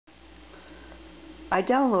I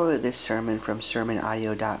downloaded this sermon from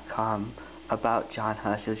sermonaudio.com about John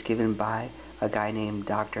Huss. It was given by a guy named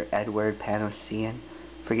Dr. Edward Panosian.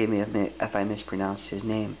 Forgive me if I mispronounced his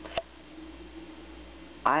name.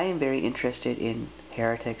 I am very interested in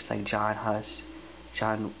heretics like John Huss,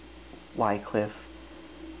 John Wycliffe,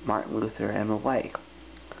 Martin Luther, and the like.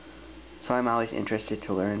 So I'm always interested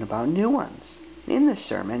to learn about new ones. In this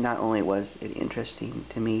sermon, not only was it interesting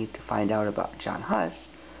to me to find out about John Huss,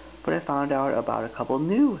 but I found out about a couple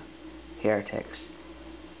new heretics.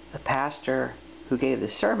 The pastor who gave the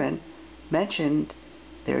sermon mentioned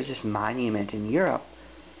there's this monument in Europe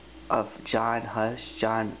of John Huss,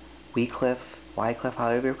 John Wycliffe,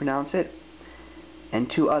 however you pronounce it, and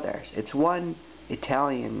two others. It's one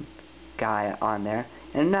Italian guy on there,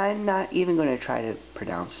 and I'm not even going to try to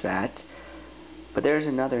pronounce that, but there's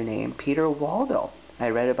another name, Peter Waldo. I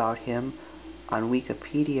read about him on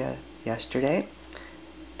Wikipedia yesterday,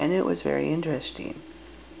 and it was very interesting.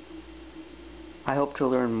 I hope to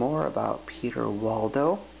learn more about Peter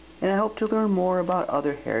Waldo, and I hope to learn more about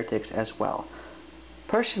other heretics as well.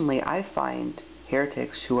 Personally, I find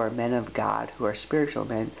heretics who are men of God, who are spiritual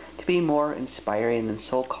men, to be more inspiring than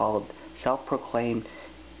so-called self-proclaimed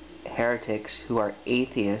heretics who are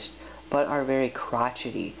atheists but are very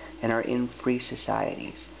crotchety and are in free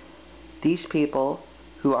societies. These people,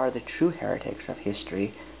 who are the true heretics of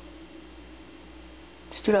history,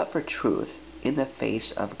 stood up for truth in the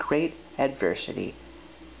face of great adversity.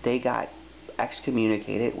 They got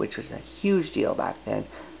excommunicated, which was a huge deal back then.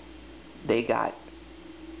 They got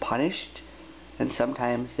punished, and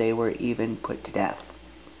sometimes they were even put to death.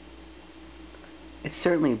 It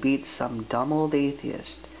certainly beats some dumb old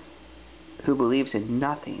atheist who believes in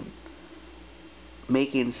nothing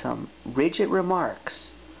making some rigid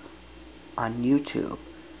remarks on YouTube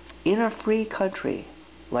in a free country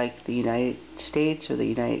like the United States or the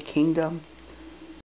United Kingdom.